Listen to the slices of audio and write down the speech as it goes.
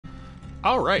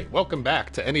Alright, welcome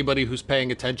back to anybody who's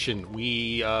paying attention.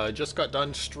 We just got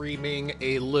done streaming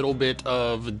a little bit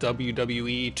of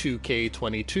WWE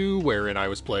 2K22, wherein I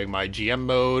was playing my GM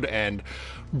mode and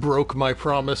broke my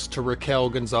promise to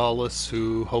Raquel Gonzalez,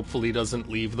 who hopefully doesn't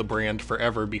leave the brand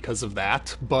forever because of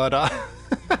that.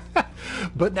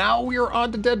 But now we are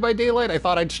on to Dead by Daylight. I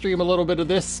thought I'd stream a little bit of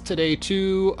this today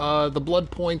too. The Blood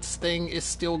Points thing is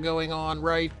still going on,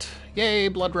 right? Yay,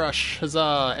 Blood Rush.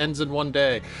 Huzzah, ends in one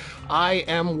day. I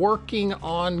am working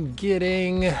on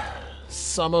getting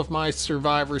some of my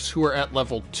survivors who are at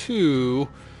level 2,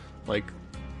 like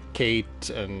Kate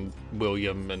and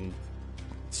William and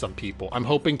some people. I'm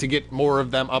hoping to get more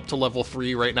of them up to level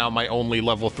 3. Right now, my only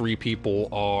level 3 people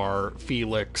are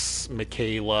Felix,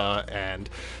 Michaela, and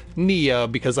Nia,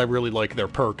 because I really like their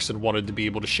perks and wanted to be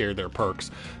able to share their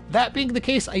perks. That being the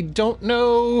case, I don't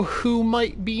know who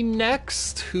might be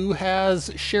next, who has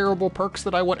shareable perks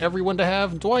that I want everyone to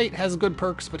have. Dwight has good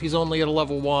perks, but he's only at a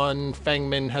level 1.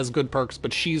 Fangman has good perks,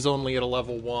 but she's only at a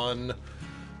level 1.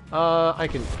 I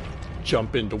can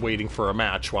jump into waiting for a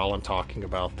match while I'm talking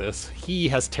about this. He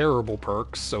has terrible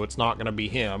perks, so it's not going to be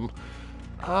him.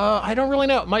 I don't really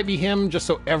know. It might be him, just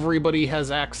so everybody has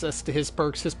access to his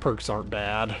perks. His perks aren't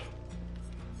bad.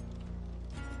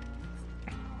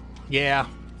 Yeah,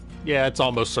 it's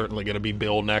almost certainly going to be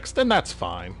Bill next, and that's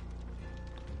fine.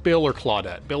 Bill or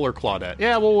Claudette.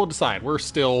 Yeah, well, we'll decide. We're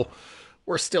still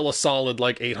a solid,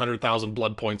 like, 800,000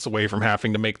 blood points away from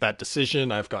having to make that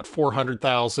decision. I've got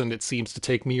 400,000. It seems to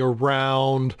take me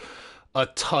around a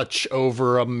touch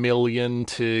over 1 million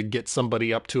to get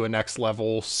somebody up to a next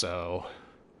level, so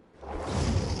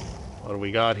what do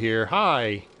we got here?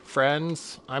 Hi,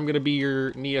 friends. I'm going to be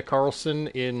your Nia Carlson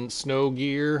in snow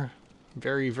gear.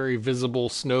 Very, very visible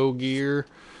snow gear.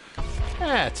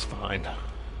 It's fine.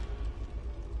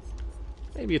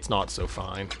 Maybe it's not so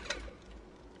fine.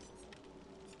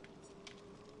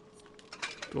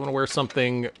 Do you want to wear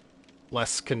something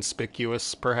less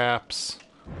conspicuous, perhaps?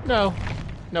 No,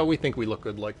 we think we look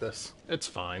good like this. It's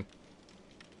fine.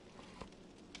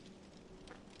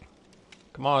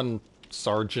 Come on,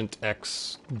 Sergeant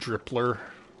X Drippler.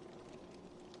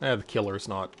 The killer's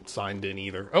not signed in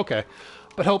either. Okay.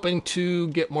 But hoping to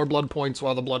get more blood points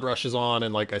while the blood rush is on,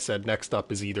 and like I said, next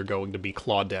up is either going to be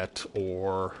Claudette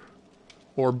or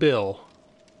Bill.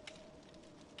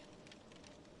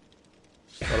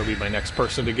 That'll be my next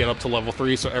person to get up to level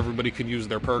 3 so everybody can use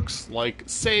their perks. Like,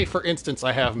 say, for instance,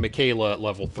 I have Michaela at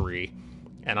level 3,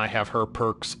 and I have her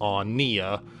perks on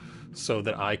Nia, so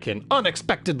that I can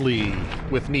unexpectedly,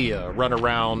 with Nia, run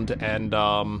around and,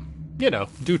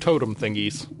 do totem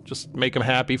thingies. Just make them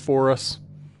happy for us.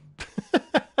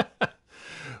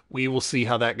 We will see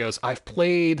how that goes. I've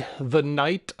played the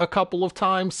Knight a couple of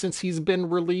times since he's been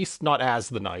released. Not as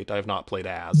the Knight. I have not played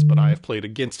as, but I have played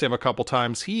against him a couple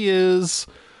times. He is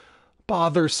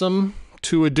bothersome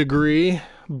to a degree,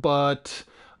 but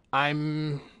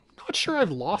I'm not sure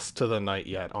I've lost to the Knight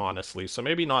yet, honestly, so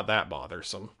maybe not that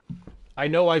bothersome. I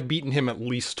know I've beaten him at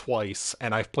least twice,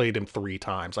 and I've played him 3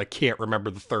 times. I can't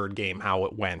remember the third game how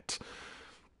it went.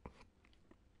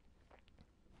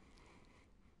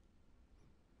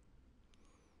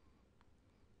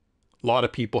 A lot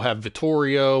of people have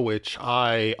Vittorio, which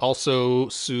I also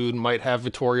soon might have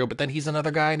Vittorio, but then he's another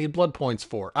guy I need blood points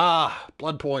for.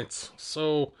 Blood points.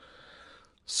 So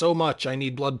much I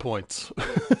need blood points.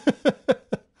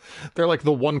 They're like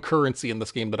the one currency in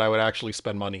this game that I would actually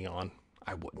spend money on.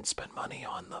 I wouldn't spend money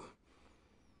on them.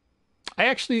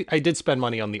 I did spend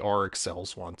money on the Auric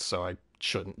cells once, so I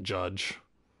shouldn't judge.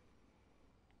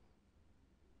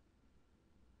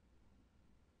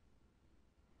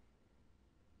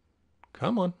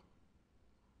 Come on.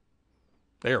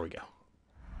 There we go.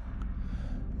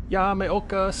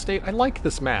 Yameoka State. I like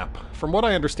this map. From what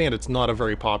I understand, it's not a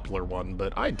very popular one,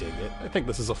 but I dig it. I think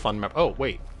this is a fun map. Oh,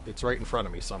 wait. It's right in front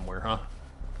of me somewhere, huh?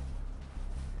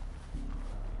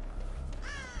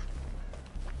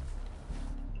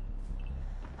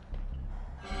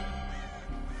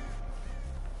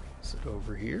 Is it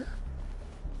over here?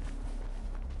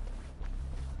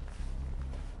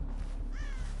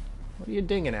 What are you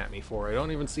dinging at me for? I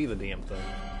don't even see the damn thing.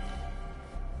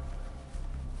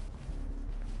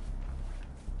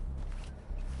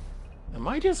 Am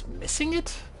I just missing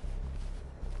it?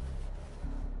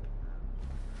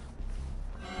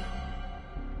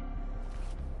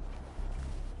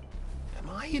 Am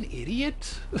I an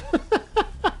idiot?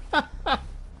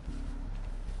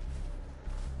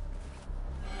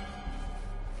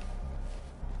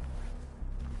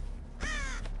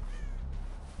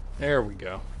 There we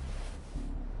go.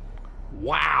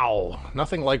 Wow,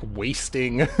 nothing like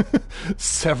wasting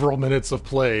several minutes of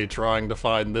play trying to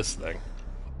find this thing.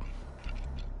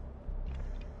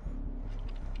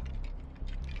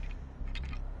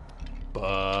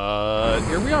 But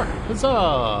here we are.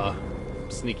 Huzzah!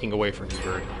 Sneaking away from you,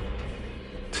 bird.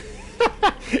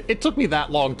 It took me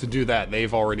that long to do that.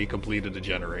 They've already completed a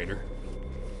generator.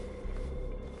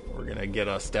 We're gonna get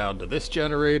us down to this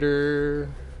generator.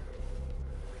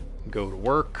 Go to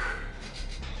work.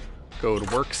 Go to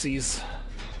worksies.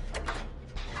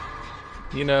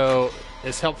 You know,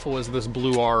 as helpful as this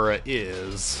blue aura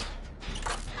is,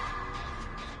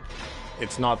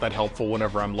 it's not that helpful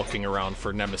whenever I'm looking around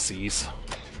for nemesis.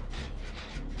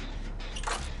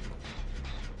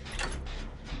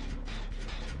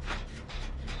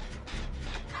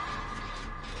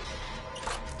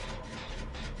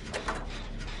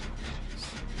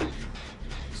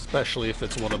 Especially if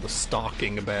it's one of the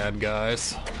stalking bad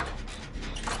guys.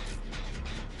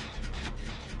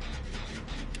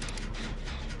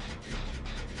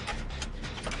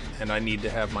 And I need to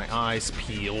have my eyes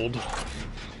peeled.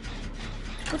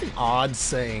 What an odd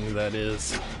saying that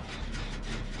is.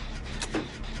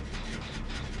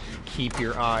 Keep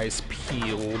your eyes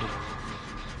peeled.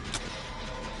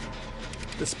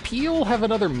 Does peel have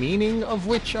another meaning of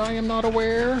which I am not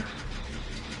aware?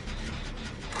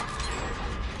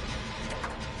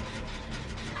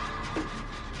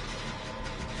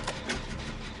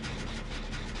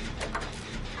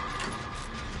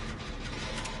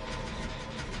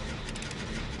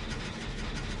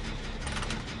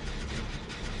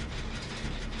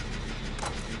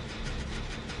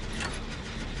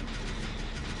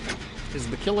 Is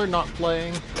the killer not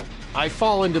playing? I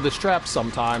fall into this trap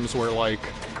sometimes where, like,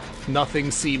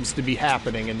 nothing seems to be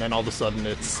happening, and then all of a sudden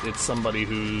it's somebody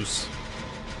who's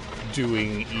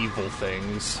doing evil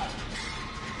things.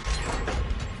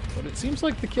 But it seems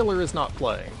like the killer is not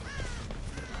playing.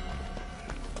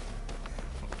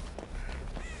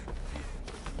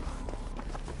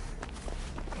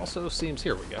 Also seems...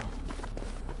 here we go.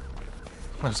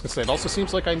 I was gonna say, it also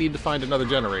seems like I need to find another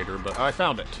generator, but I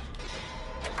found it.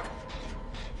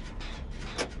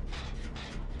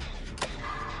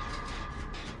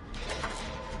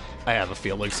 I have a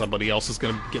feeling somebody else is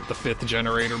going to get the 5th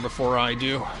generator before I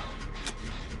do.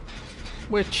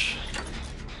 Which...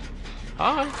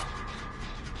 Hi.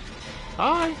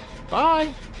 Hi.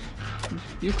 Bye.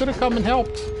 You could have come and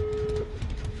helped.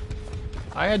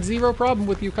 I had zero problem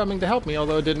with you coming to help me,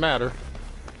 although it didn't matter.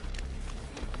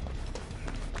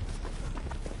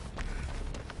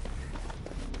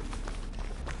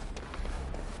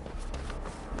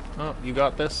 Oh, you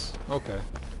got this? Okay.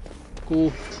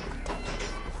 Cool.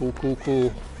 Cool, cool,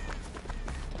 cool.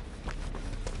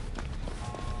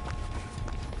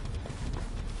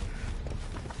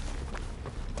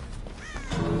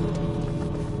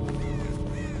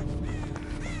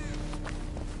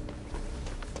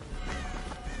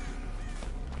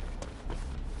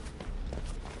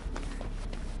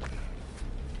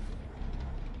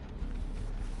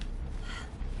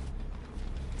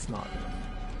 It's not.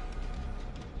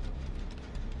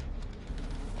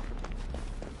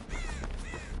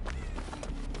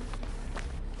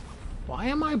 Why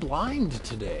am I blind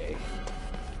today?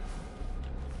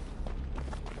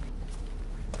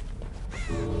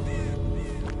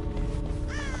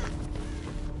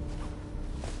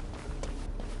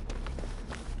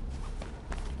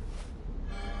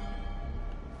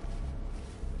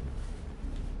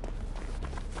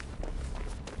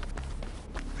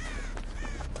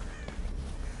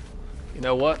 You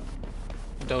know what?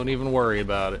 Don't even worry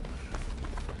about it.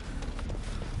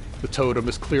 The totem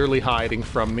is clearly hiding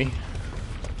from me.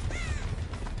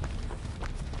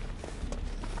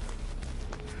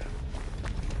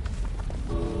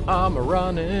 I'm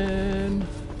a-running,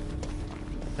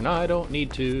 and I don't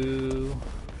need to.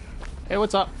 Hey,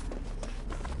 what's up?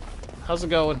 How's it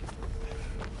going?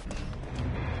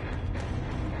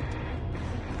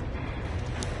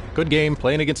 Good game,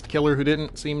 playing against a killer who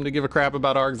didn't seem to give a crap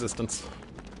about our existence.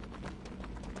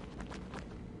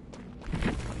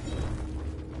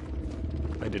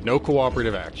 I did no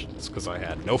cooperative actions, because I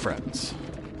had no friends.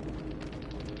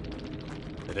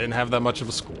 I didn't have that much of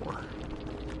a score.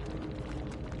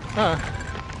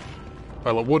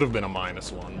 Well, it would have been a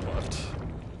 -1, but...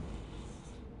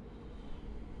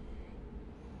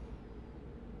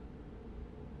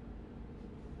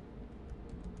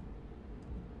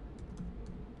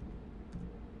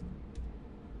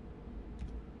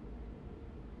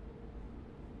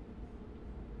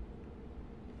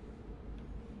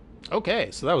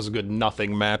 Okay, so that was a good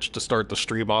nothing match to start the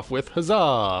stream off with.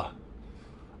 Huzzah!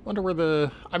 Wonder where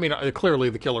the... I mean, clearly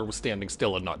the killer was standing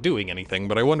still and not doing anything,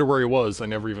 but I wonder where he was. I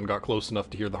never even got close enough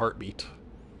to hear the heartbeat.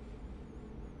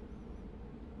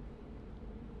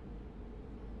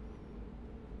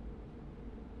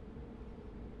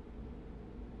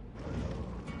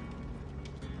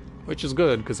 Which is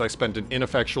good, because I spent an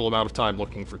ineffectual amount of time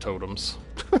looking for totems.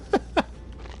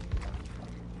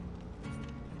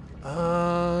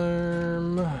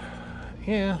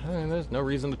 Yeah, I mean, there's no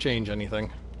reason to change anything.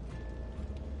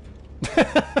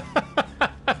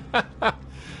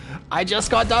 I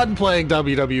just got done playing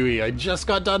WWE. I just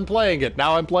got done playing it.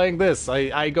 Now I'm playing this.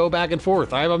 I go back and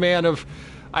forth. I'm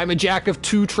a jack of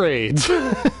two trades.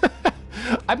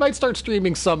 I might start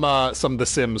streaming some The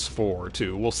Sims 4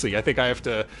 too. We'll see. I think I have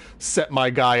to set my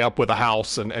guy up with a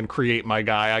house and create my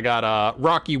guy. I got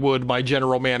Rocky Wood, my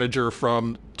general manager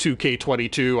from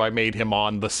 2K22. I made him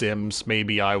on The Sims.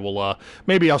 Maybe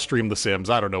I'll stream The Sims.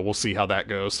 I don't know. We'll see how that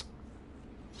goes.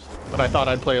 But I thought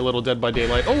I'd play a little Dead by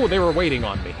Daylight. Oh, they were waiting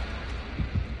on me.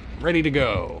 Ready to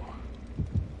go.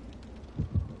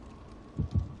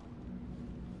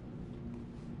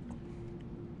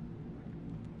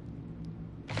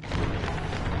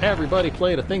 Everybody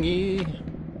played a thingy.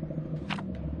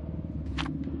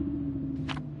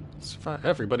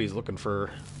 Everybody's looking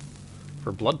for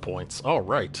blood points. All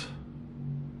right.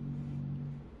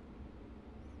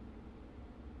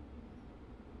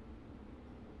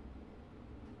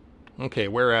 Okay,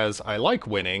 whereas I like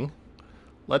winning,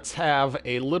 let's have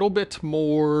a little bit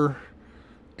more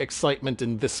excitement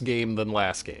in this game than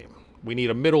last game. We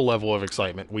need a middle level of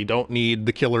excitement. We don't need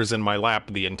the killers in my lap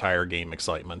the entire game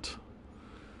excitement.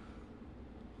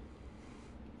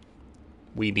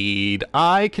 We need,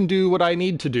 I can do what I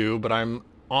need to do, but I'm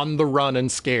on the run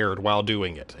and scared while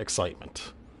doing it.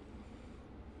 Excitement.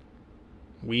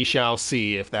 We shall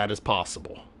see if that is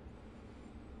possible.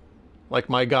 Like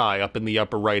my guy up in the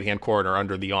upper right-hand corner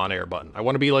under the on-air button. I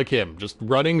want to be like him, just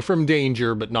running from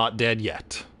danger, but not dead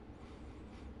yet.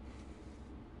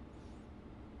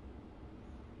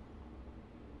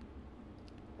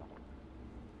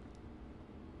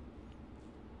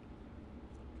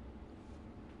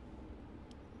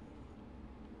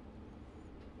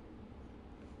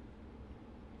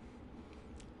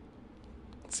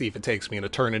 See if it takes me an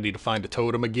eternity to find a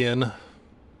totem again.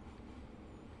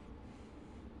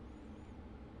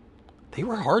 They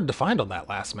were hard to find on that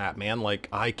last map, man. Like,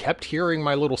 I kept hearing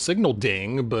my little signal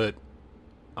ding, but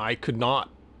I could not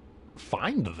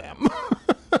find them.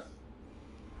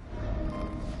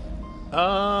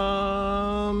 I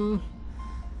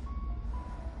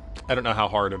don't know how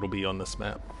hard it'll be on this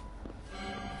map.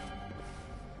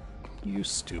 You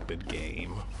stupid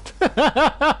game.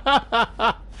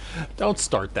 Don't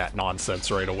start that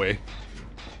nonsense right away.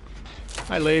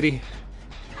 Hi, lady.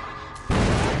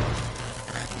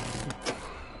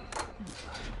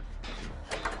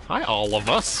 Hi, all of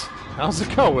us. How's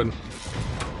it going?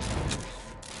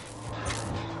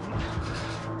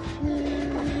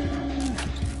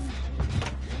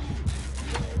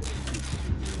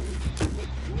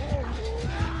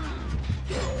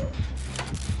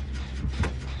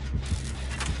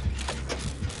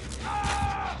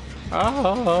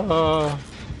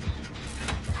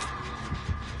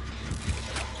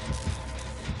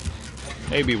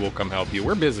 Maybe we'll come help you.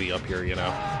 We're busy up here, you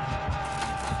know.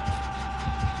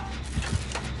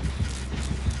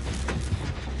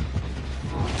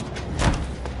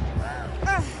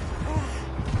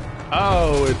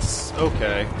 Oh, it's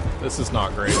okay. This is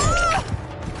not great.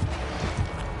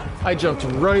 I jumped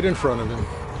right in front of him.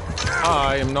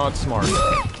 I am not smart.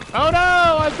 Oh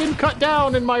no! I've been cut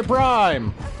down in my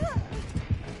prime!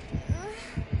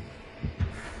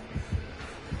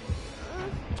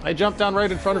 I jumped down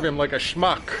right in front of him like a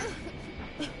schmuck.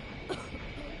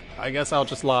 I guess I'll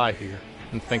just lie here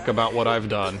and think about what I've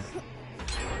done.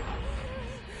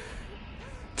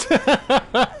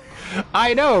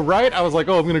 I know, right? I was like,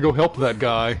 oh, I'm gonna go help that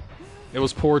guy. It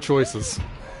was poor choices.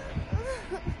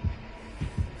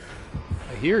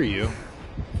 I hear you.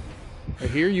 I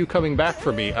hear you coming back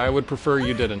for me. I would prefer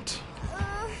you didn't.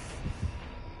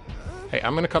 Hey,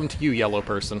 I'm gonna come to you, yellow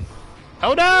person.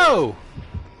 Oh no!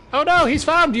 Oh no, he's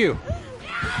found you!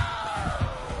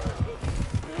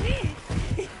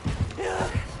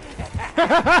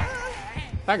 That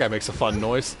guy makes a fun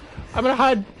noise. I'm gonna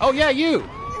hide. Oh yeah, you!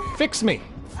 Fix me!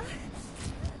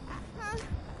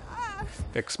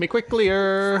 Fix me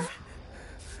quicklier!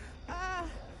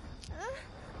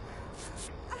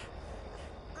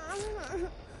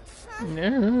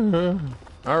 No.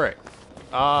 Alright.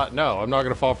 No, I'm not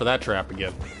gonna fall for that trap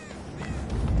again.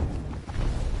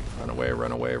 Run away,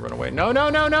 run away, run away. No, no,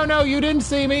 no, no, no! You didn't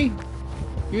see me!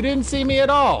 You didn't see me at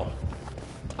all!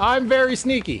 I'm very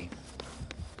sneaky.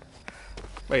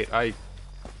 Wait, I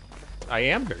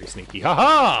am very sneaky.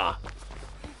 Haha!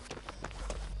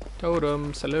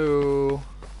 Totems, hello.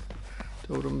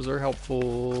 Totems are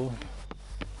helpful.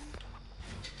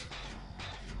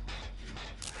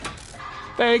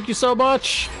 Thank you so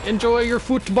much. Enjoy your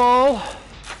football.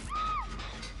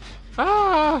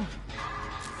 Ah.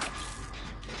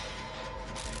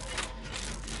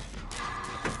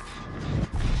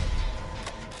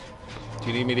 Do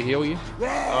you need me to heal you?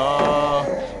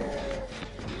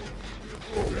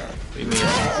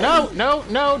 No, no,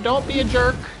 no, don't be a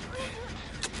jerk.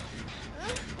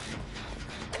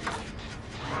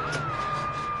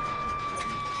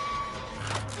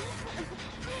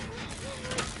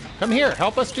 Come here,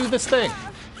 help us do this thing.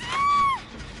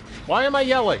 Why am I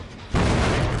yelling?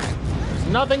 There's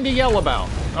nothing to yell about.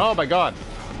 Oh my god.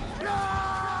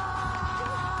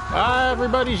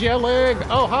 Everybody's yelling.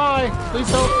 Oh, hi. Please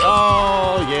don't.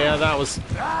 Oh, yeah, that was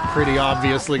pretty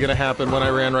obviously gonna happen when I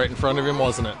ran right in front of him,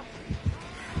 wasn't it?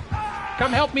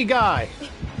 Come help me, guy.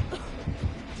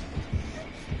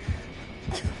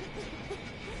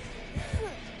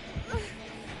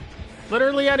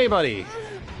 Literally anybody.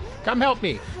 Come help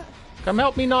me. Come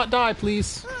help me not die,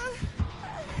 please.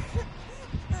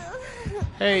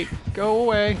 Hey, go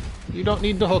away. You don't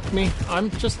need to hook me. I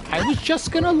was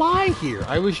just gonna lie here.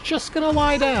 I was just gonna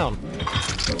lie down.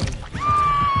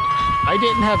 I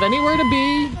didn't have anywhere to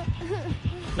be.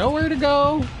 Nowhere to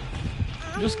go.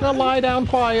 Just gonna lie down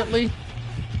quietly.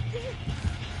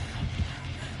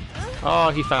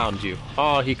 Oh, he found you.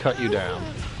 Oh, he cut you down.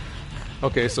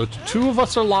 Okay, so two of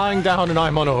us are lying down and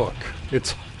I'm on a hook.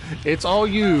 It's all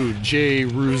you, Jay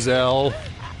Ruzel.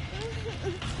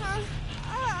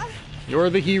 You're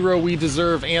the hero we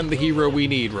deserve and the hero we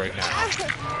need right now.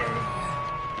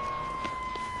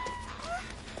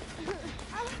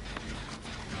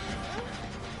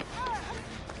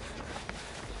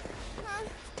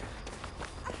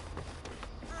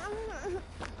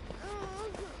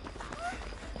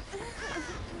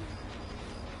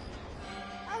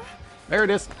 There it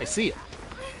is. I see it.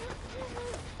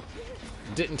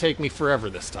 Didn't take me forever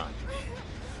this time.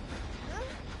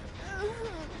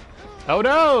 Oh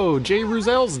no! Jay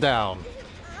Ruzel's down.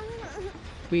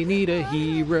 We need a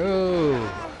hero.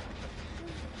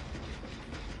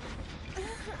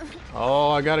 Oh,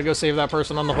 I gotta go save that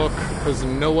person on the hook, because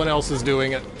no one else is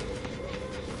doing it.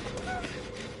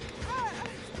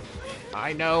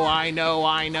 I know, I know,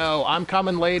 I know. I'm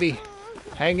coming, lady.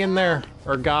 Hang in there.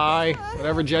 Or guy,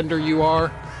 whatever gender you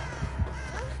are.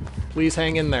 Please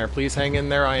hang in there. Please hang in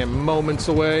there. I am moments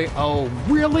away. Oh,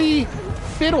 really?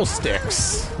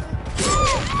 Fiddlesticks.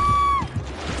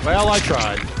 Well, I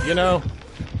tried. You know,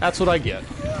 that's what I get.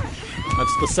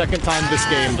 That's the second time this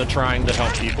game that trying to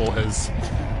help people has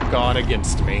gone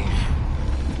against me.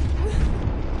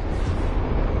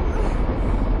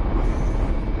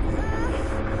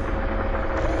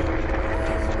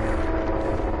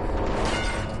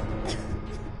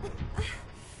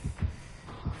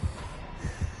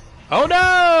 Oh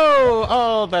no!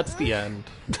 Oh, that's the end.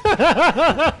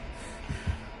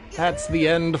 That's the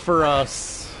end for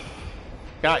us.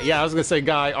 Yeah, I was gonna say,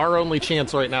 Guy, our only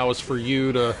chance right now is for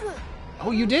you to...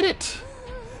 Oh, you did it!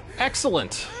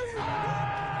 Excellent!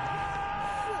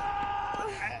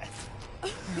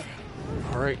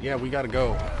 Alright, yeah, we gotta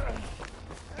go.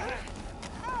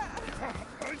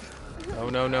 Oh,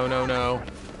 no, no, no, no.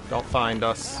 Don't find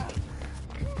us.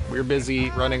 We're busy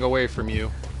running away from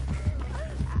you.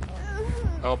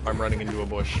 Oh, I'm running into a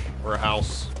bush. Or a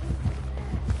house.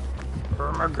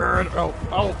 Oh my god.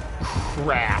 Oh,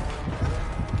 crap.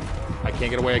 I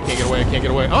can't get away, I can't get away, I can't get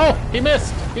away. Oh, he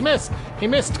missed! He missed! He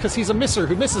missed because he's a misser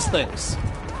who misses things.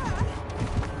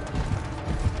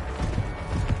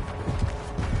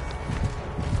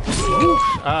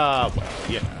 Ah, well,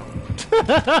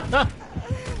 yeah.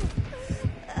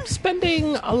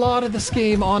 Spending a lot of this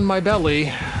game on my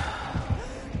belly.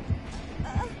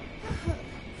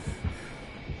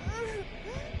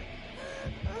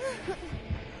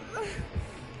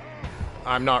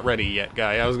 I'm not ready yet,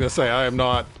 Guy. I was gonna say, I am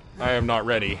not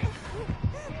ready.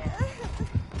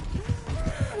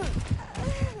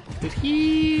 Did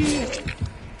he... Here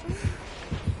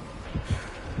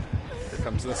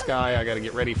comes this guy. I gotta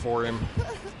get ready for him.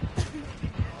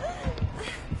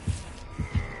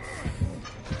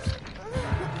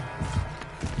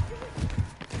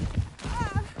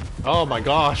 Oh my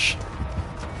gosh.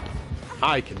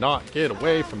 I cannot get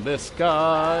away from this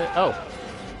guy. Oh.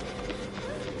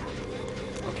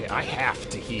 Okay, I have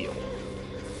to heal.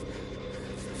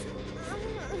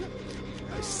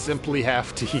 I simply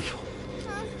have to heal.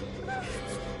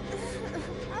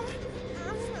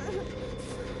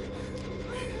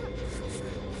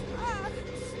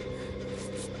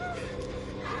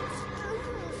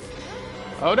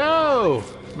 Oh no!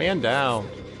 Man down.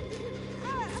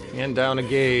 Man down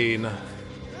again.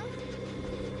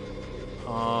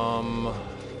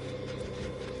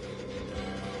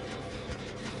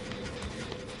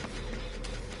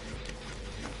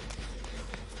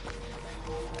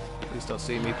 Please don't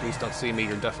see me. Please don't see me.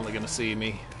 You're definitely gonna see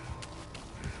me.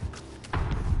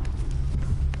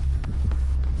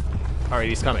 Alright,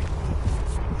 he's coming.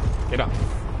 Get up.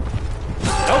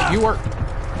 Oh, you were...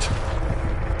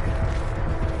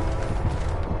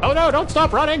 Oh no, don't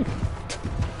stop running!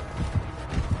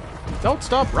 Don't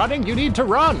stop running, you need to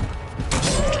run!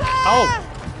 Oh,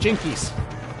 jinkies.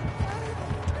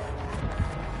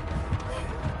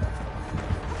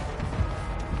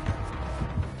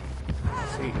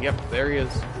 See, yep, there he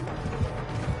is.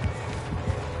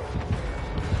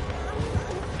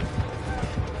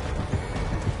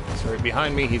 He's right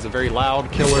behind me, he's a very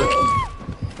loud killer.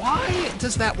 Why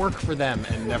does that work for them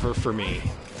and never for me?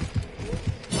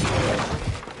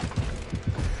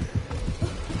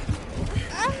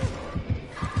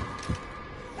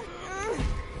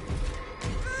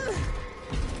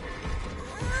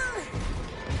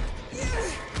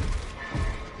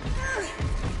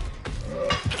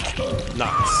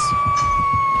 Nuts.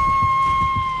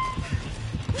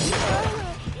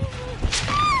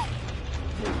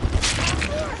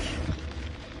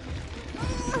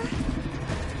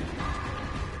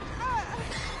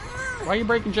 Why are you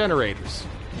breaking generators?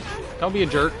 Don't be a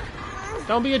jerk.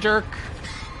 Don't be a jerk.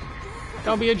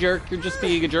 Don't be a jerk. You're just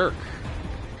being a jerk.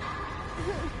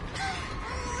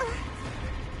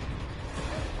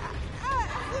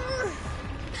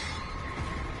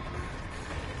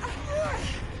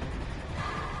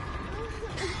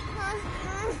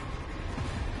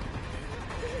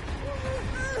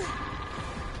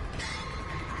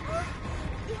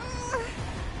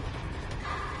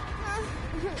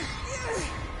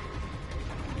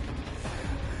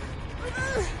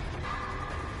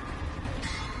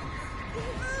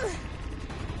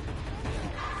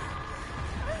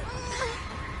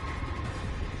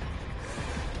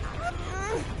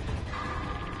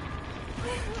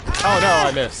 Oh no,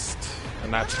 I missed.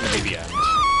 And that's gonna be the end.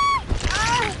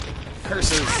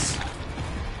 Curses.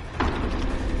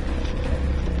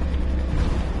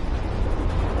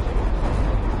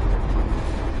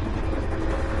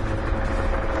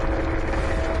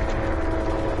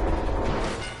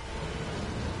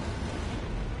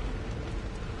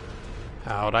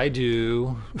 How'd I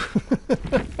do?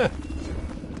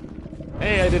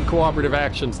 Hey, I did cooperative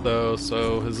actions though,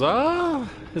 so huzzah!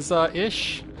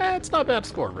 Huzzah-ish. It's not a bad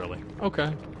score, really.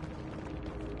 Okay.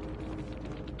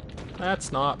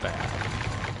 That's not bad.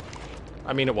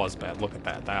 I mean, it was bad. Look at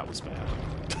that. That was bad.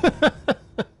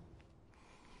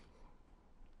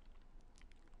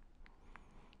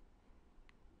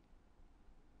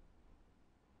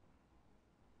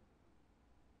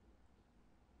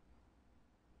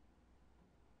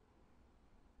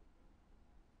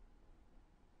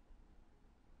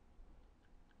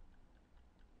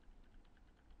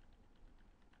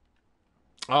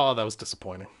 Oh, that was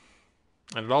disappointing.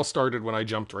 And it all started when I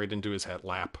jumped right into his head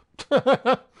lap.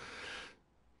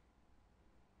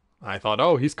 I thought,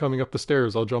 oh, he's coming up the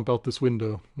stairs. I'll jump out this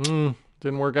window.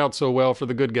 Didn't work out so well for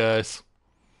the good guys.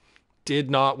 Did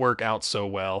not work out so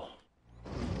well.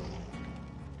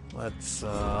 Let's,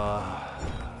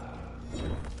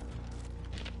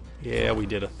 yeah, we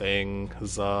did a thing.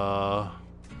 Huzzah.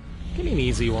 Give me an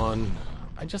easy one.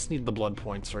 I just need the blood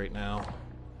points right now.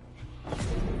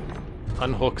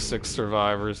 Unhook 6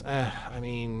 survivors. I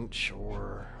mean,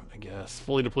 sure, I guess.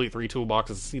 Fully deplete 3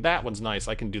 toolboxes. See, that one's nice.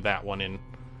 I can do that one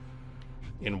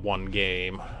in one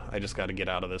game. I just got to get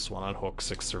out of this one. Unhook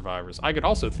 6 survivors. I could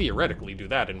also theoretically do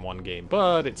that in one game,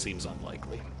 but it seems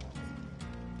unlikely.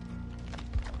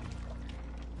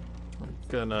 I'm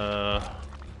gonna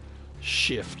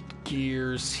shift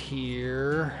gears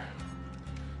here.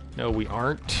 No, we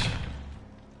aren't.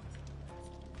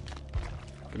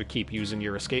 Gonna keep using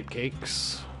your escape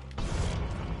cakes.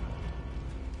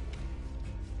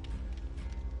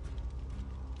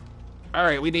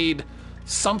 Alright, we need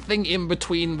something in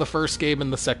between the first game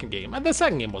and the second game. And the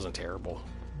second game wasn't terrible,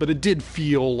 but it did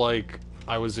feel like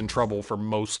I was in trouble for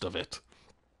most of it.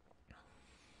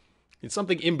 It's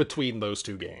something in between those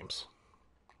two games.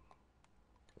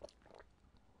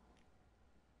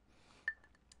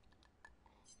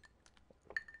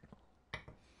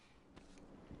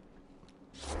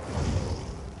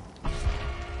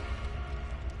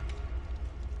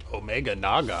 Omega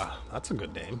Naga. That's a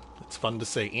good name. It's fun to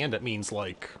say, and it means,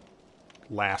 like,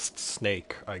 last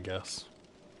snake, I guess.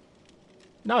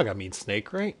 Naga means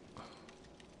snake, right?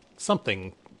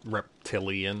 Something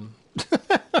reptilian.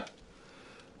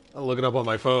 I'll look it up on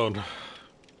my phone.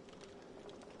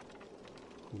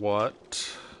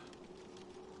 What?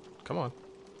 Come on.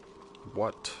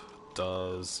 What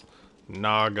does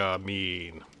Naga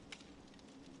mean?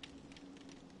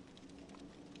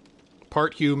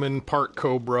 Part human, part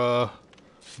cobra,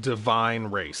 Divine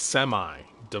race.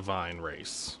 Semi-divine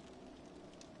race.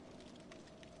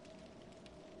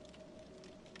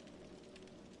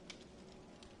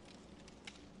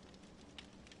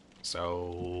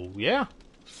 So, yeah.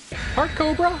 Heart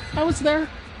Cobra, I was there.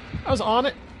 I was on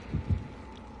it.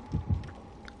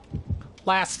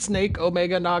 Last Snake,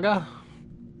 Omega Naga.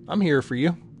 I'm here for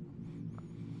you.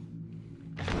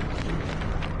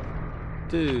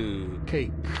 Dude,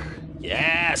 cake.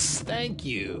 Yes, thank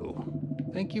you.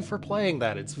 Thank you for playing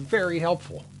that. It's very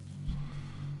helpful.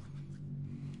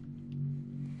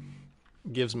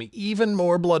 Gives me even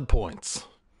more blood points.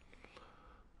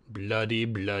 Bloody,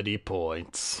 bloody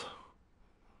points.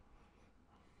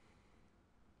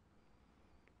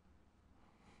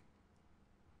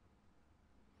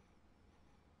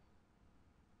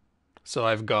 So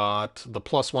I've got the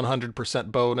plus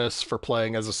 100% bonus for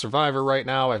playing as a survivor right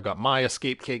now. I've got my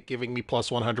escape cake giving me plus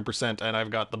 100%, and I've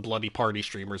got the bloody party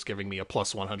streamers giving me a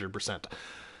plus 100%.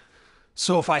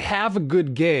 So if I have a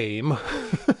good game,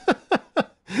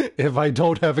 if I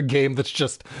don't have a game that's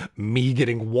just me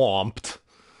getting whomped,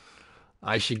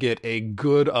 I should get a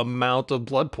good amount of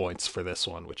blood points for this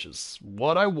one, which is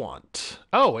what I want.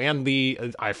 Oh, and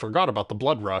I forgot about the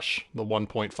Blood Rush, the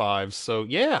 1.5. So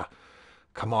yeah.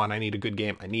 Come on, I need a good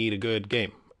game. I need a good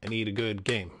game. I need a good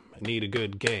game. I need a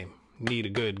good game. Need a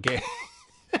good game.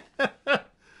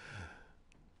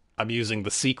 I'm using the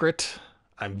secret.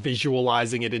 I'm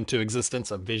visualizing it into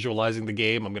existence. I'm visualizing the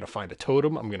game. I'm going to find a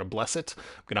totem. I'm going to bless it.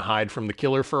 I'm going to hide from the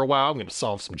killer for a while. I'm going to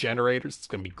solve some generators. It's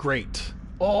going to be great.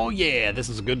 Oh yeah, this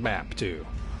is a good map too.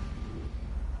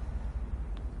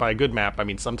 By a good map, I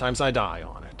mean sometimes I die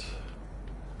on it.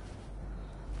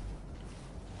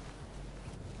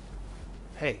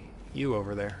 Hey, you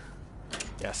over there.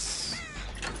 Yes.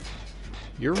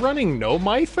 You're running no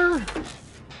Mither?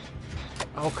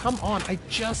 Oh, come on. I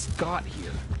just got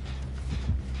here.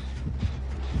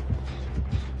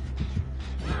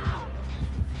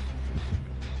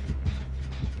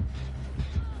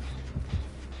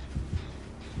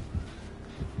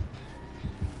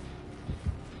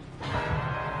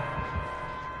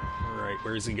 Alright,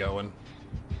 where's he going?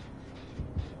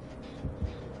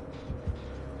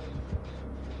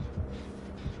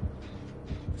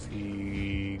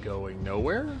 Going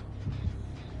nowhere?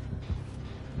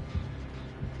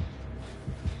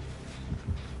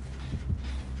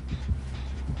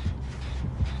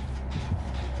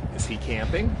 Is he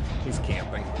camping? He's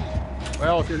camping.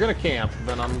 Well, if you're gonna camp,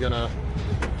 then I'm gonna...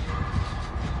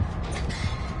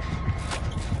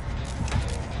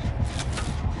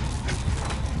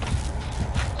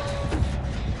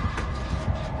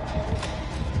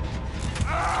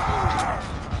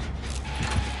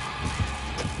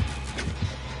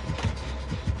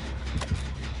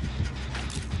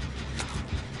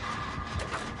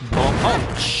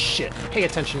 Oh, shit. Pay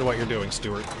attention to what you're doing,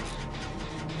 Stuart.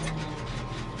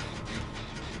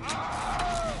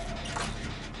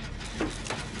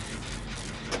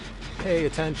 Pay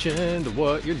attention to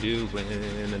what you're doing,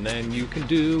 and then you can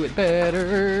do it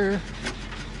better.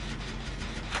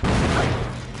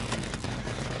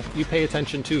 You pay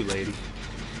attention too, lady.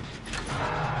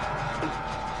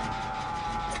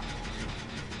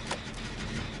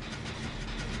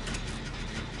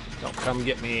 Don't come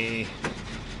get me.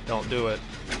 Don't do it.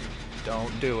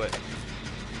 Don't do it.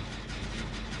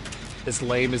 As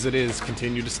lame as it is,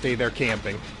 continue to stay there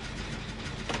camping.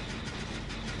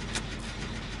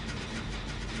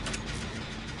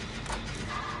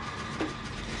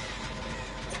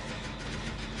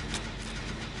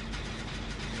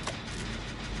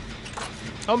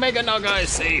 Omega Naga is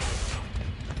safe.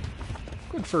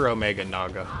 Good for Omega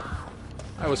Naga.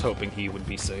 I was hoping he would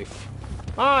be safe.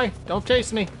 Bye! Don't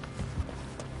chase me!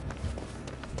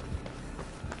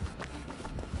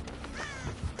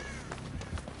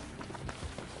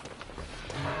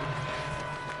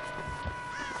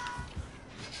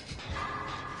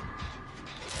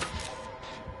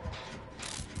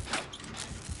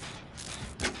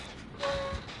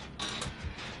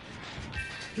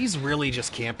 He's really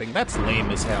just camping. That's lame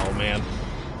as hell, man.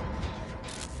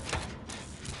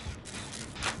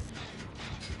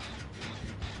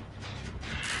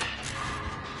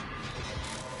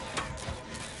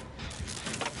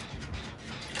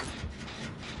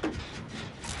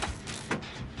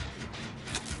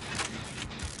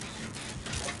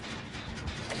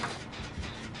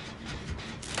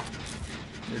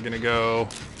 You're gonna go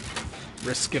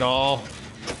risk it all.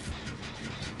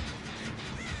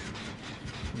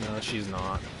 No, she's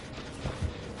not.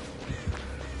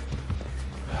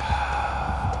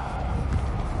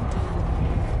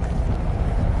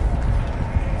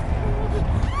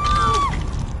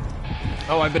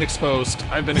 Oh, I've been exposed.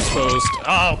 I've been exposed.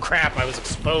 Oh, crap, I was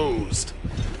exposed.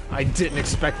 I didn't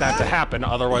expect that to happen,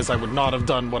 otherwise I would not have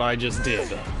done what I just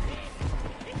did.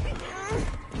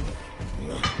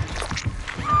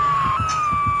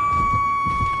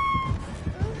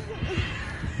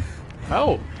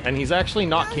 Oh, and he's actually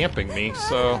not camping me,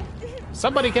 so...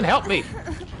 Somebody can help me!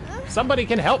 Somebody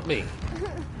can help me!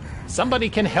 Somebody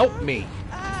can help me!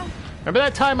 Remember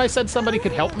that time I said somebody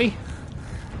could help me?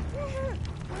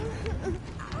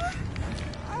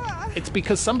 It's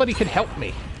because somebody could help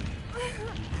me.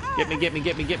 Get me, get me,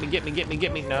 get me, get me, get me, get me,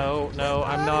 get me. No, no,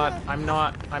 I'm not.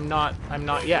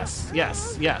 Yes,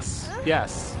 yes, yes,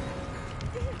 yes.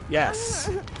 Yes.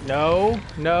 No,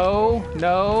 no,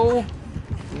 no,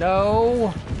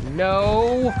 no,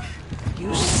 no.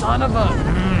 You son of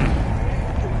a...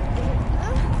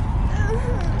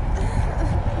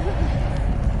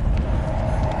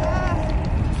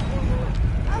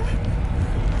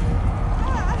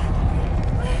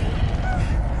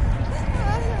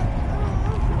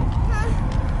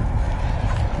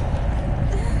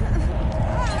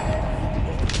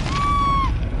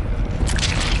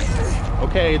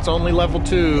 Okay, it's only level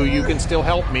 2. You can still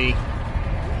help me.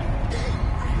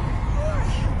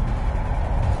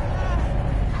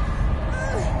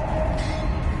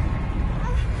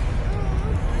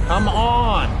 Come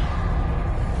on!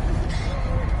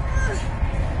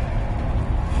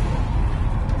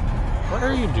 What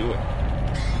are you doing?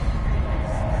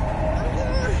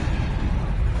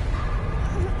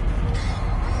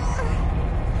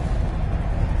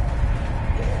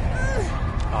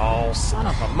 Oh, son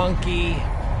of a monkey.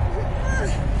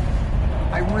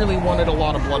 I really wanted a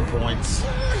lot of blood points.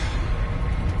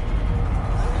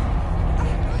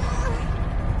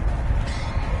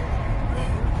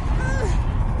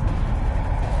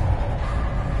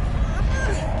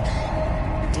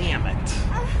 Damn it.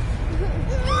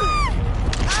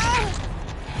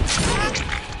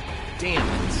 Damn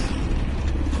it.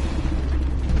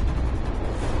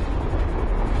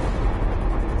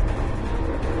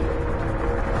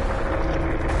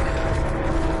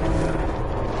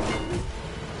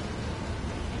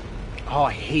 Oh,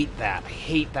 I hate that. I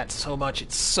hate that so much.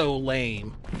 It's so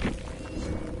lame.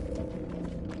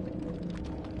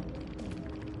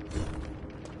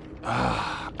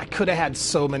 I could have had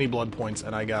so many blood points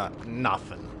and I got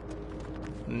nothing.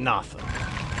 Nothing.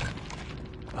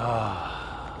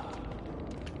 I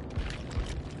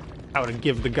would have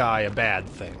given the guy a bad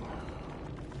thing.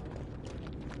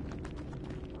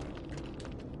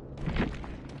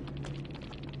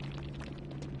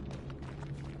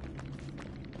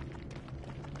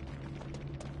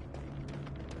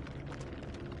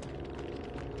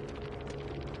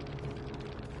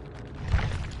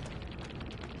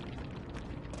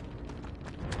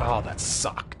 Oh, that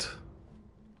sucked.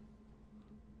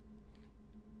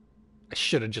 I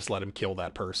should have just let him kill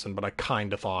that person, but I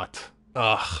kinda thought,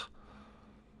 ugh.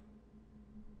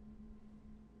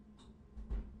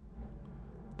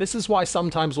 This is why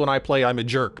sometimes when I play I'm a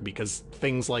jerk, because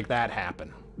things like that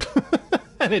happen.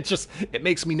 And it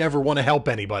makes me never want to help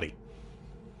anybody.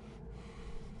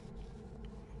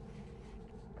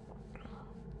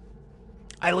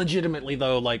 I legitimately,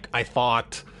 though, like, I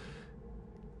thought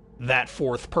that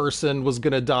fourth person was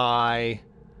gonna die,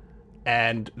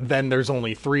 and then there's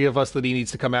only 3 of us that he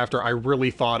needs to come after. I really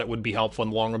thought it would be helpful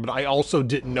in the long run, but I also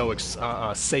didn't know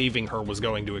saving her was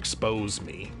going to expose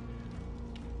me.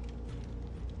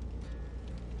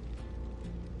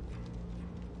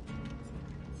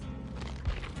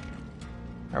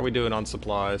 How are we doing on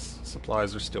supplies?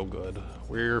 Supplies are still good.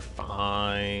 We're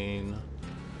fine.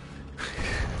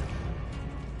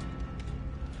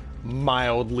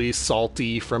 Mildly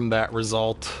salty from that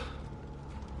result.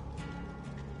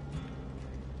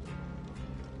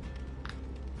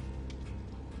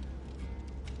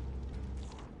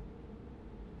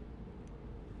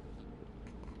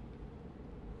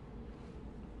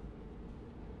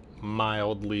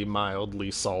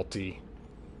 Mildly salty.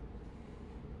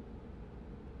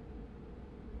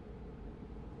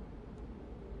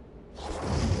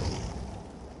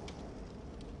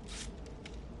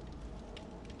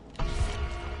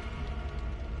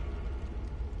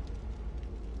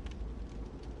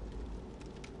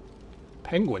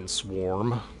 Penguin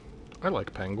swarm. I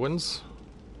like penguins.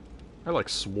 I like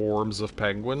swarms of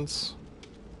penguins.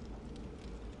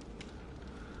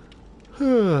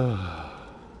 Come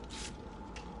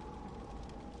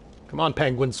on,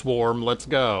 penguin swarm, let's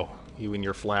go. You and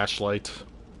your flashlight.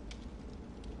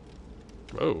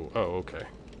 Oh, okay.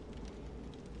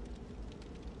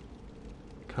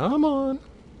 Come on.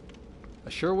 I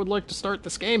sure would like to start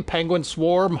this game, penguin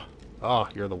swarm. Oh,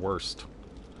 you're the worst.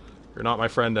 You're not my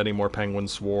friend anymore, Penguin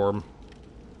Swarm.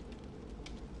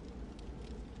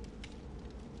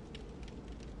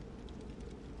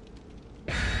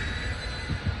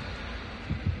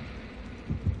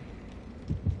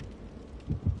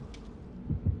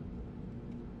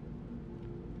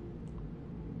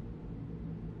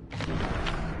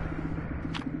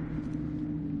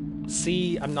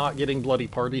 See, I'm not getting bloody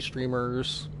party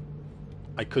streamers.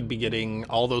 I could be getting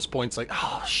all those points like,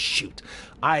 oh, shoot.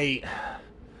 I'm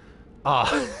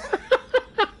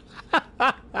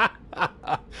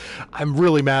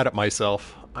really mad at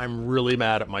myself. I'm really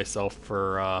mad at myself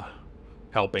for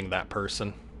helping that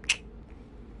person.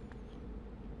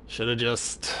 Should have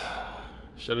just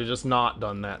not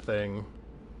done that thing.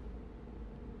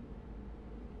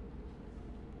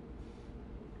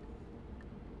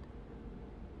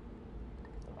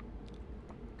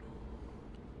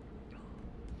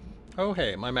 Oh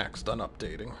hey, my Mac's done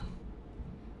updating.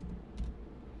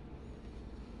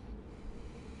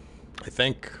 I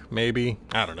think, maybe.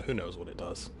 I don't know, who knows what it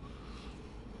does.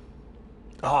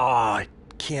 Ah, I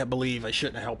can't believe I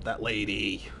shouldn't have helped that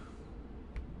lady.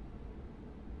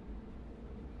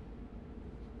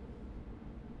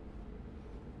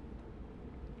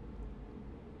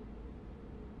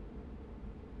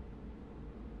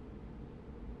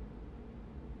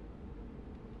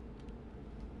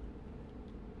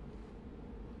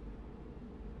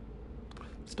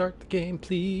 Start the game,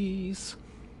 please.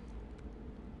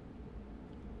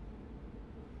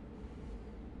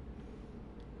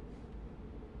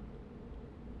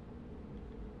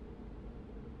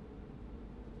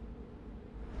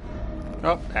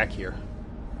 Oh, back here.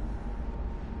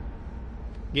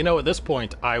 You know, at this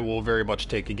point, I will very much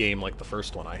take a game like the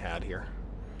first one I had here.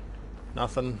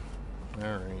 Nothing?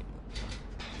 Alright.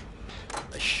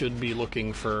 I should be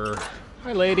looking for...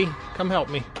 Hi, lady. Come help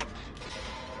me.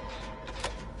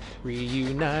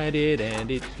 Reunited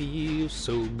and it feels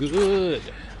so good.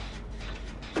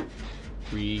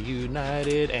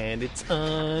 Reunited and it's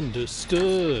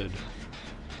understood.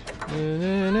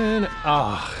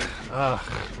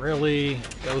 Really?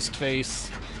 Ghostface?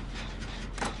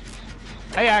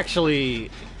 I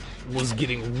actually was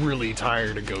getting really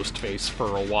tired of Ghostface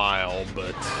for a while,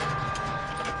 but...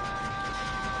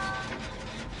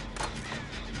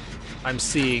 I'm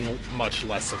seeing much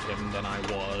less of him than I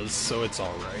was, so it's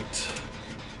alright.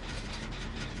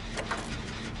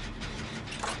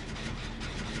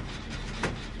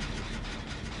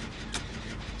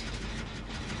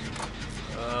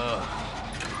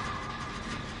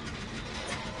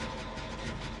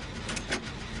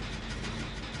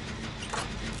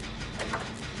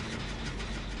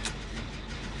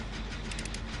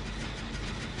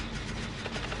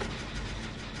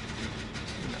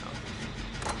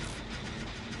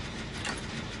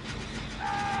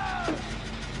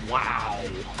 Wow.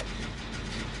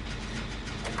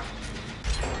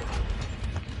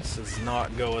 This is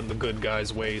not going the good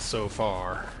guy's way so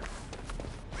far.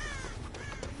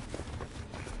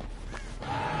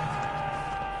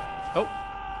 Oh,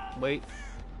 wait.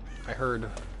 I heard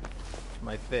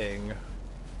my thing.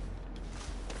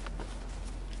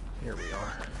 Here we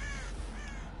are.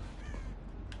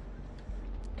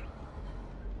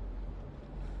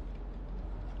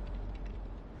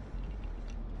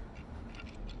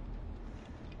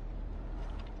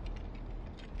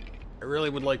 I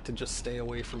really would like to just stay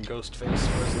away from Ghostface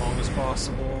for as long as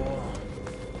possible.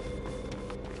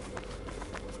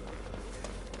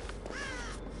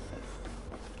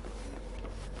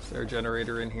 Is there a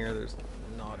generator in here? There's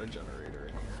not a generator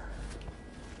in here.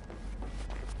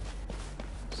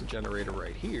 There's a generator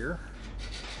right here.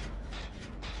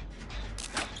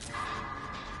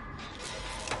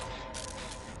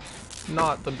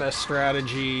 Not the best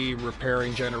strategy,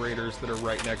 repairing generators that are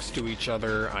right next to each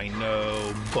other, I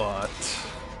know, but...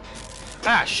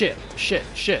 Ah, shit,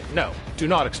 no, do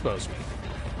not expose me.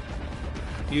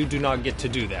 You do not get to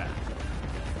do that.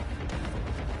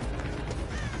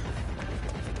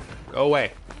 Go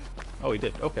away. Oh, he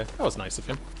did, okay, that was nice of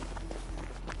him.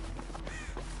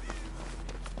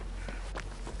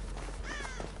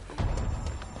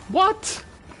 What?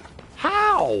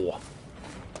 How?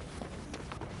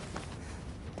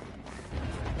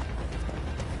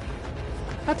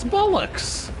 That's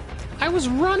bollocks! I was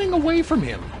running away from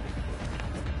him.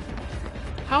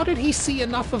 How did he see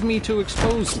enough of me to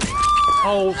expose me?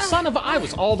 Oh, son of a... I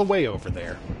was all the way over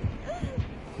there.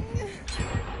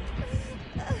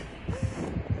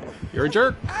 You're a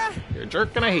jerk. You're a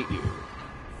jerk and I hate you.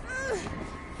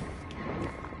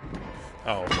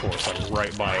 Oh, of course, I'm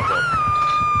right by a hook.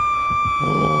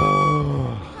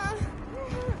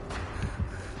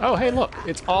 Oh, hey, look.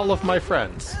 It's all of my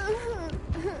friends.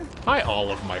 Hi,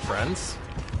 all of my friends.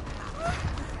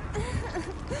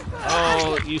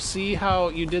 Oh, you see how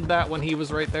you did that when he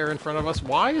was right there in front of us?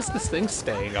 Why is this thing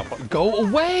staying up? Go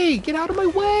away! Get out of my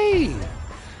way!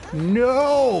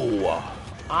 No!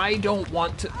 I don't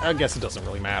want to... I guess it doesn't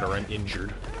really matter. I'm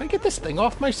injured. Can I get this thing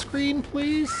off my screen,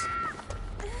 please?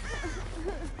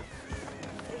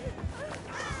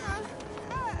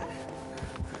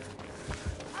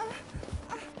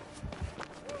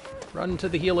 Run to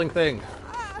the healing thing.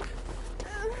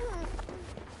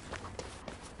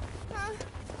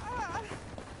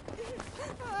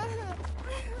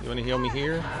 You want to heal me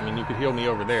here? I mean, you could heal me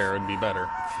over there. It'd be better.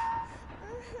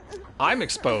 I'm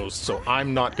exposed, so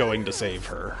I'm not going to save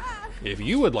her. If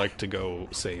you would like to go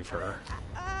save her,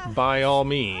 by all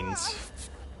means,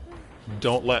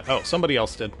 don't let... Oh, somebody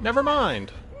else did. Never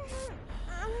mind.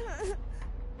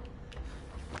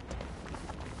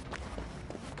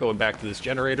 Going back to this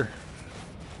generator.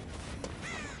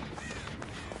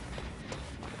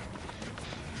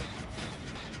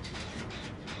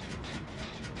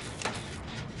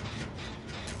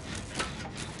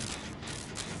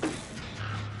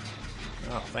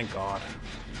 Oh, thank God.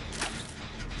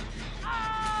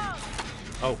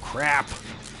 Oh, crap.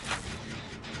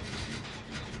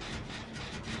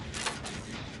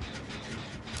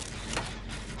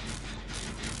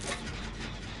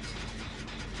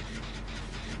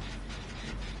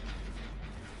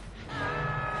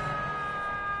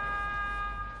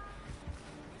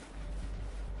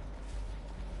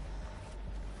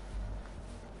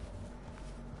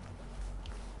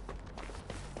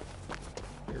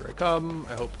 Here I come.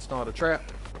 I hope it's not a trap.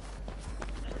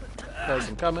 Because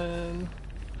I'm coming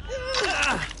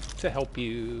to help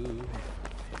you.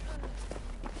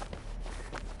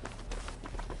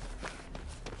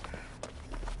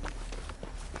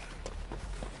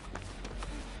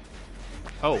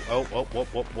 Oh, whoop,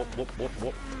 whoop, whoop, whoop, whoop, whoop,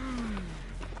 whoop.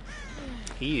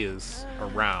 He is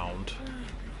around.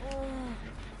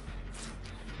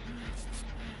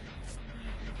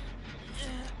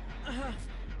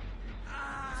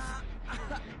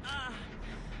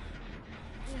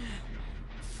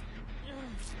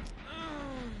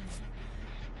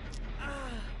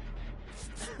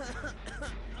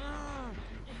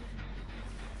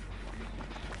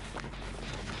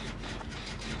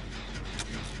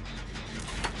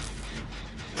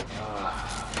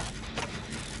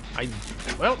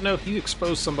 Well, no, he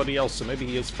exposed somebody else, so maybe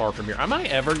he is far from here. Am I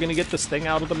ever going to get this thing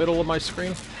out of the middle of my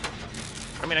screen?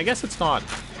 I mean, I guess it's not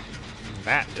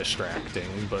that distracting,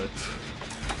 but...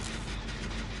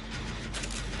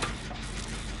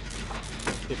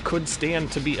 it could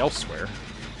stand to be elsewhere.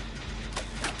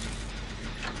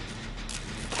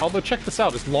 Although, check this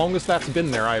out. As long as that's been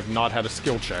there, I have not had a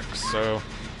skill check, so...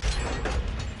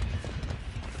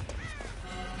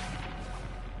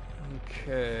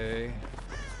 Okay...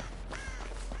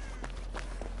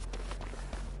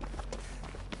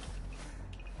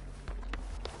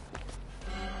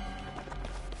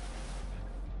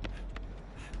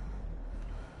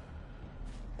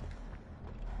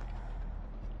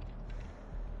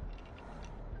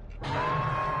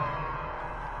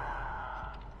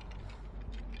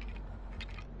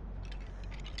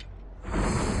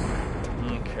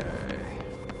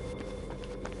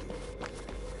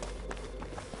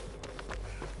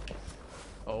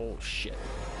 Oh, shit.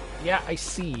 Yeah, I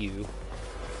see you.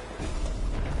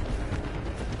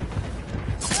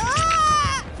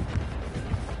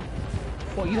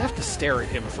 Well, you'd have to stare at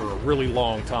him for a really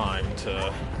long time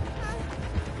to...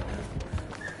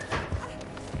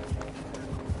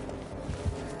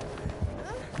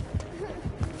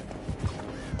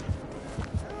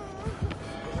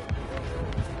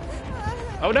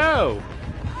 Oh no!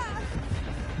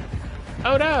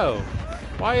 Oh no!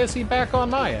 Why is he back on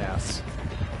my ass?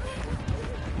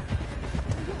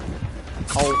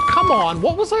 Oh, come on!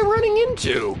 What was I running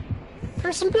into?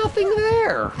 There's nothing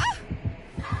there!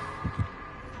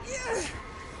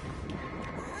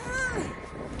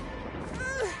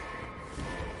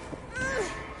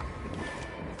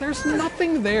 There's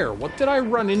nothing there. What did I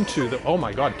run into that... Oh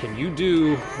my god, can you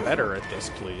do better at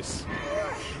this, please?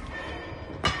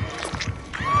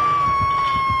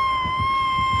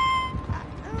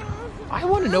 I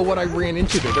want to know what I ran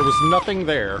into there. There was nothing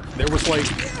there. There was, like,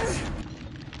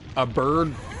 a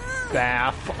bird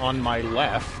bath on my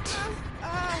left.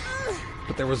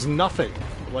 But there was nothing,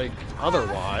 like,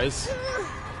 otherwise.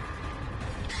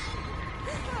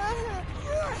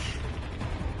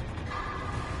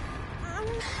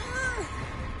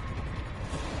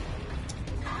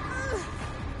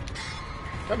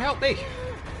 Come help me!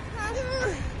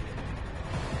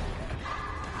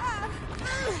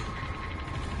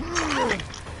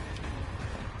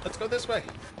 go this way.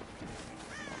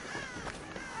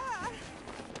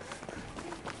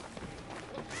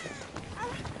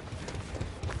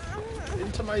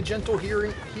 Into my gentle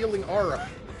healing aura.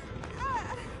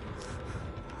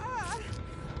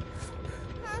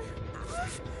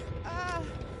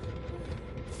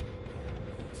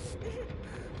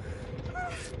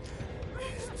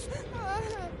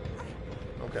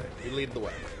 Okay, you lead the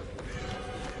way.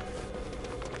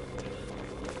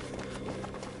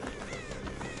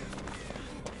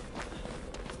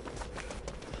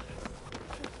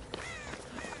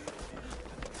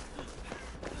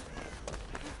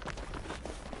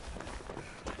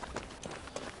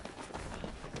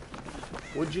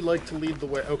 Would you like to lead the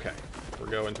way? Okay, we're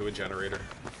going to a generator.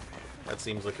 That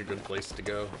seems like a good place to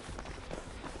go.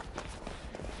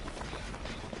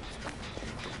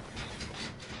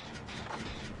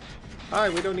 Hi,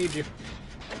 we don't need you.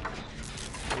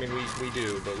 I mean, we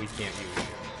do, but we can't use you.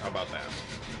 How about that?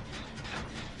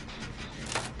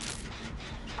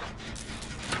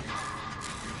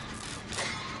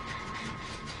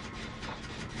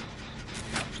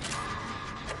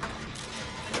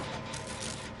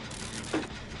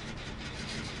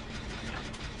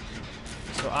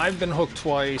 So I've been hooked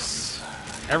twice.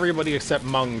 Everybody except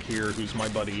Mung here, who's my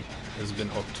buddy, has been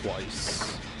hooked twice.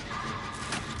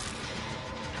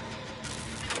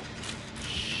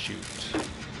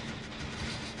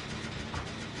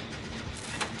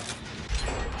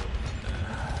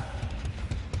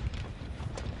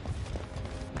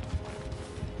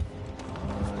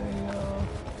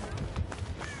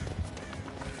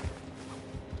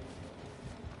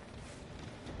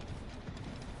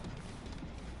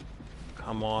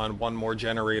 Come on, one more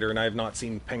generator, and I have not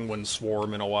seen Penguin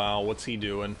Swarm in a while. What's he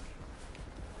doing?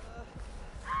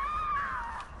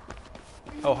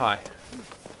 Oh, hi.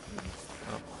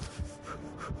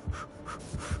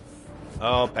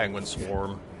 Oh, Penguin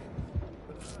Swarm.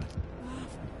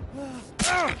 Do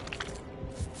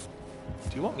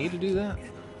you want me to do that?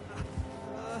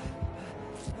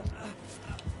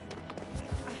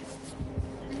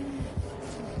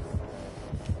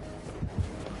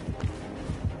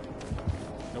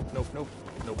 Nope, nope,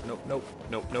 nope, nope, nope,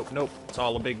 nope, nope, nope. It's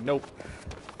all a big nope.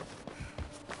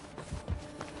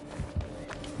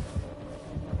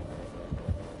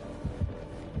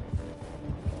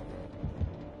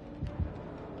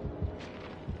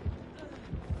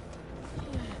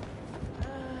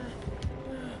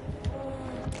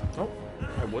 Oh,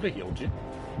 I would have healed you.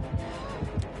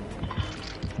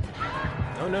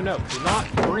 No, no, no. Do not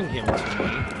bring him to me.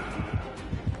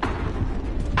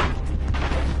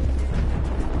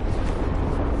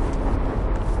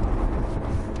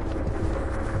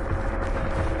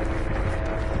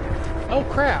 Oh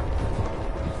crap!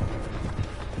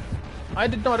 I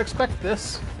did not expect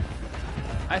this.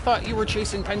 I thought you were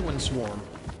chasing Penguin Swarm.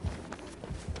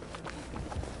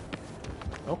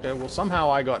 Okay, well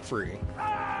somehow I got free.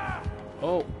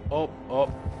 Oh, oh, oh.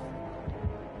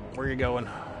 Where are you going?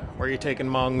 Where are you taking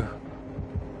Mung?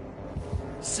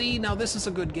 See, now this is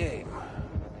a good game.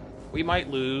 We might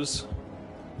lose,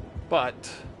 but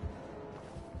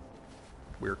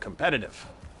we're competitive.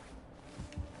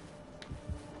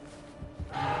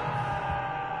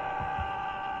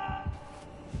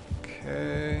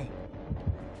 Okay.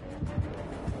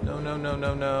 No, no, no,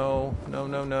 no, no. No,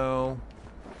 no, no.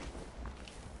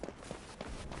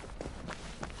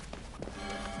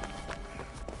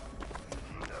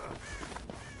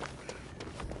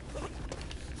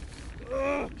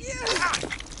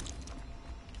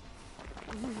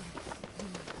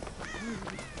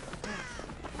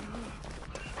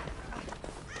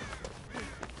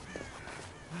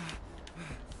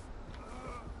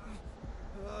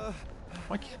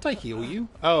 Why can't I heal you?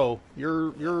 Oh,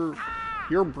 you're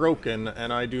broken,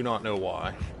 and I do not know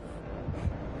why.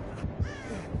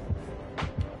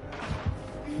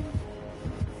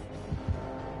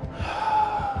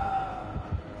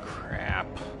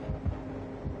 Crap.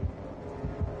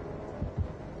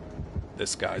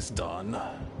 This guy's done.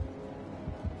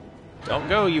 Don't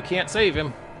go, you can't save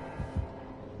him.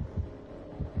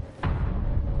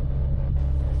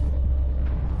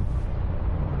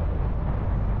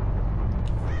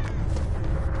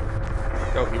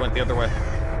 Go, he went the other way.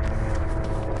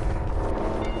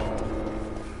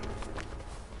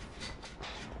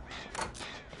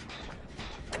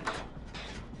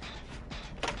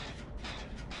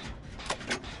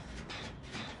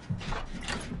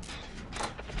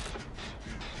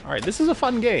 Alright, this is a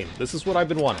fun game. This is what I've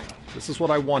been wanting. This is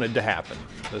what I wanted to happen.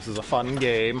 This is a fun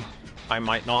game. I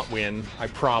might not win. I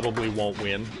probably won't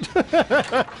win.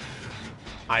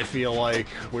 I feel like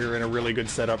we're in a really good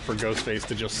setup for Ghostface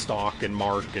to just stalk and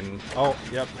mark and... Oh,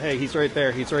 yep, hey, he's right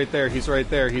there, he's right there, he's right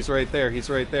there, he's right there, he's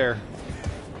right there.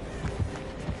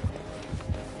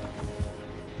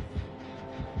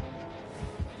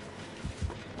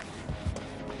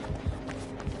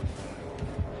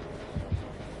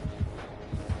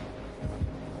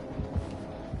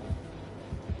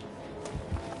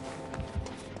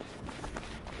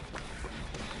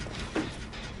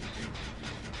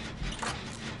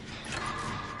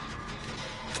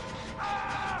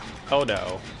 Oh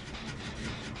no.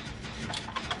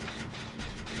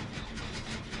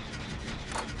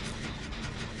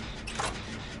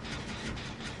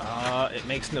 It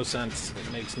makes no sense.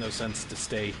 It makes no sense to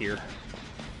stay here.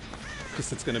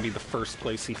 Because it's gonna be the first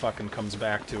place he fucking comes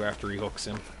back to after he hooks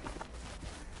him.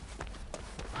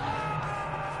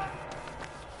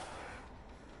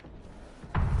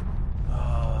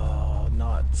 Oh,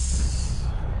 nuts.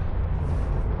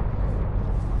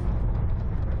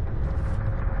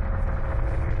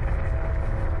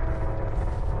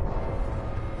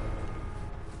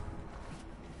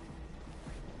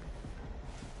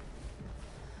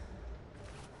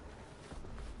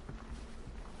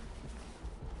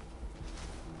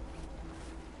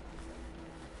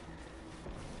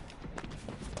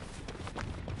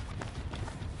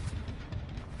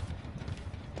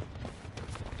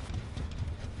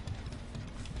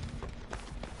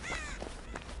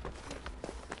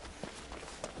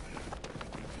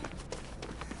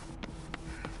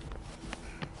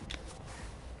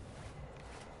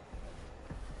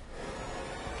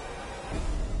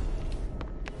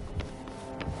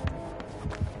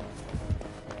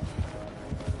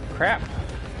 Crap.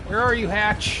 Where are you,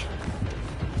 Hatch?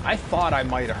 I thought I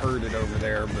might have heard it over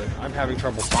there, but I'm having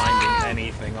trouble finding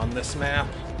anything on this map.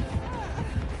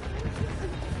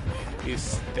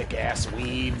 These thick-ass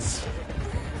weeds.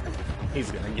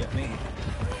 He's gonna get me.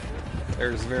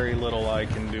 There's very little I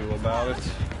can do about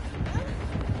it.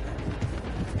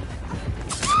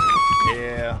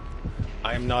 Yeah,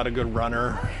 I'm not a good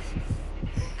runner.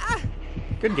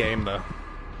 Good game, though.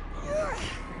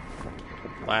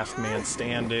 Last man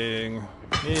standing.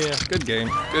 Yeah, good game.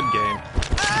 Good game.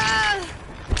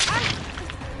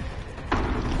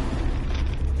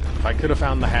 If I could have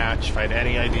found the hatch, if I had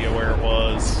any idea where it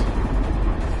was.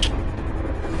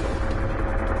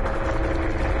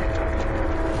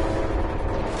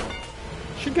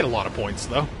 Should get a lot of points,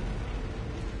 though.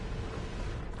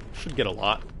 Should get a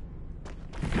lot.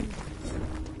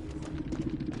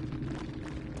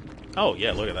 Oh,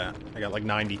 yeah, look at that. I got like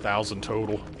 90,000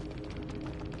 total.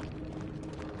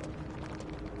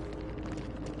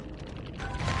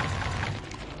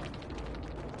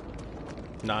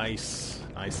 Nice.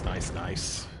 Nice, nice,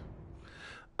 nice.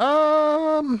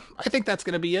 I think that's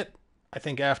gonna be it. I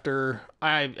think after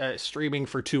streaming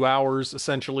for 2 hours,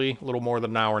 essentially, a little more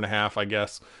than an hour and a half, I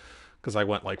guess, because I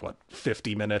went like, what,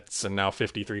 50 minutes and now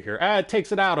 53 here. It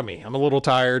takes it out of me. I'm a little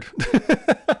tired.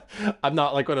 I'm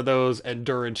not like one of those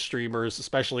endurance streamers,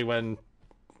 especially when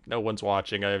no one's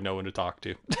watching. I have no one to talk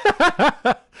to.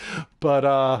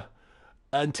 But,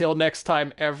 until next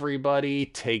time, everybody,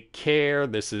 take care.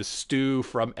 This is Stu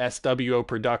from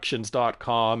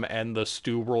SWOProductions.com and the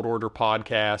Stu World Order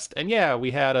podcast. And yeah,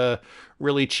 we had a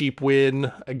really cheap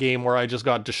win, a game where I just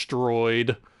got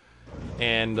destroyed.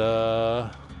 And,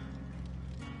 had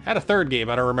a third game.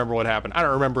 I don't remember what happened. I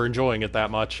don't remember enjoying it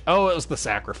that much. Oh, it was the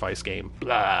sacrifice game.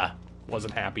 Blah.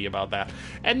 Wasn't happy about that.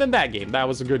 And then that game. That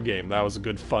was a good game. That was a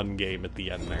good, fun game at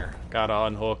the end there. Gotta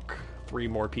unhook 3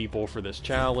 more people for this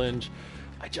challenge.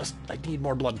 I need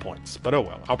more blood points. But oh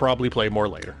well, I'll probably play more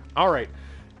later. Alright,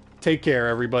 take care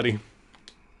everybody.